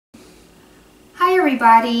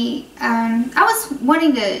everybody. I was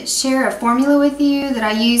wanting to share a formula with you that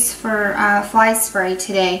I use for fly spray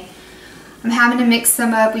today. I'm having to mix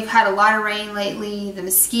some up. We've had a lot of rain lately. The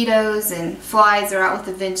mosquitoes and flies are out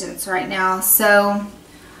with a vengeance right now. So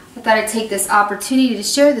I thought I'd take this opportunity to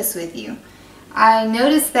share this with you. I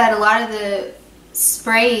noticed that a lot of the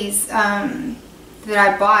sprays that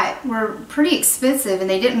I bought were pretty expensive and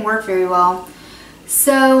they didn't work very well.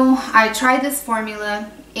 So I tried this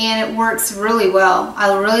formula and it works really well.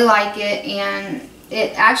 I really like it, and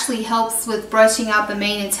it actually helps with brushing out the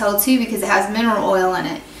mane and tail too because it has mineral oil in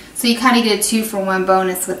it. So you kind of get a 2-for-1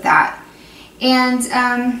 bonus with that.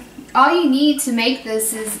 And all you need to make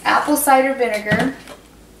this is apple cider vinegar,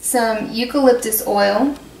 some eucalyptus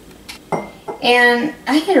oil, and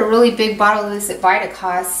I get a really big bottle of this at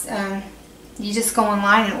Vitacost. You just go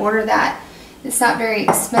online and order that. It's not very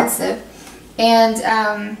expensive.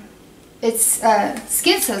 And it's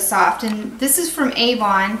Skin So Soft, and this is from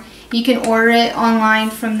Avon. You can order it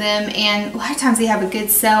online from them, and a lot of times they have a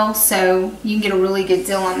good sale, so you can get a really good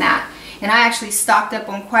deal on that. And I actually stocked up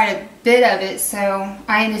on quite a bit of it, so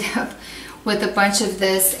I ended up with a bunch of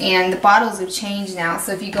this, and the bottles have changed now.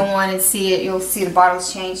 So if you go on and see it, you'll see the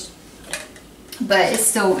bottles changed, but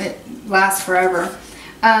it lasts forever.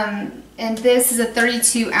 And this is a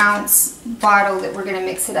 32-ounce bottle that we're going to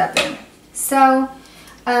mix it up in. So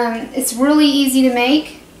it's really easy to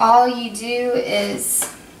make. All you do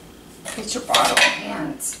is get your bottle,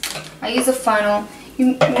 and I use a funnel.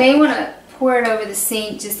 You may want to pour it over the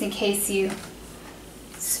sink just in case you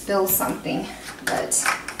spill something, but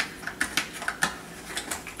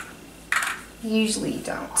usually you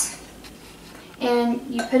don't. And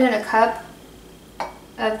you put in a cup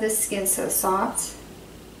of this Skin So Soft.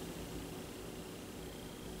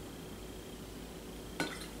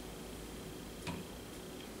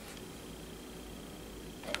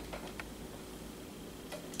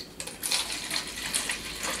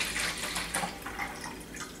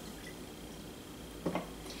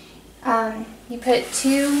 You put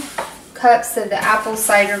 2 cups of the apple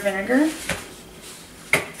cider vinegar.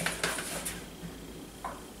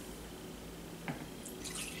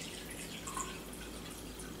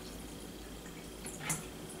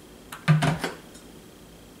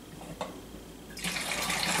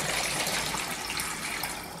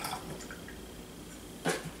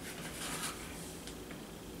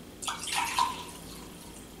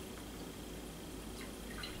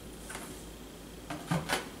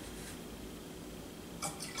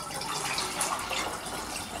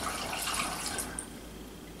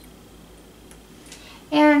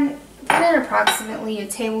 And put in approximately a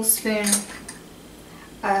tablespoon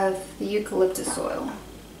of the eucalyptus oil.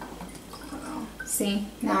 See,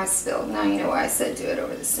 now I spilled. Now you know why I said do it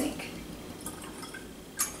over the sink.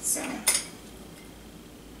 So,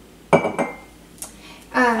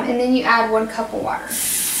 and then you add 1 cup of water.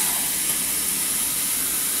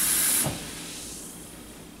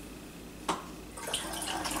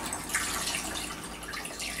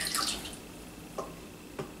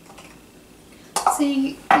 So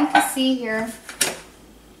you can see here,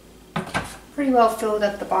 pretty well filled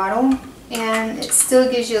up the bottle, and it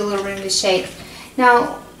still gives you a little room to shake.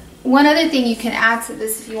 Now, one other thing you can add to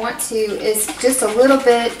this if you want to is just a little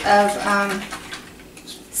bit of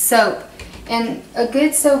soap. And a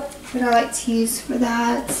good soap that I like to use for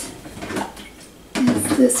that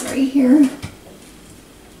is this right here.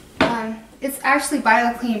 It's actually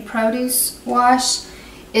Biokleen produce wash.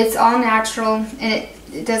 It's all natural, and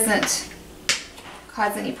it doesn't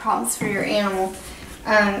cause any problems for your animal.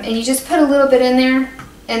 And you just put a little bit in there,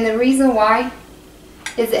 and the reason why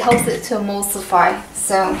is it helps it to emulsify.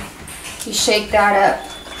 So you shake that up.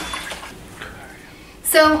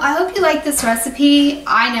 So I hope you like this recipe.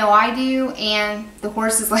 I know I do, and the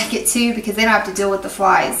horses like it too because they don't have to deal with the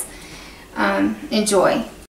flies. Enjoy.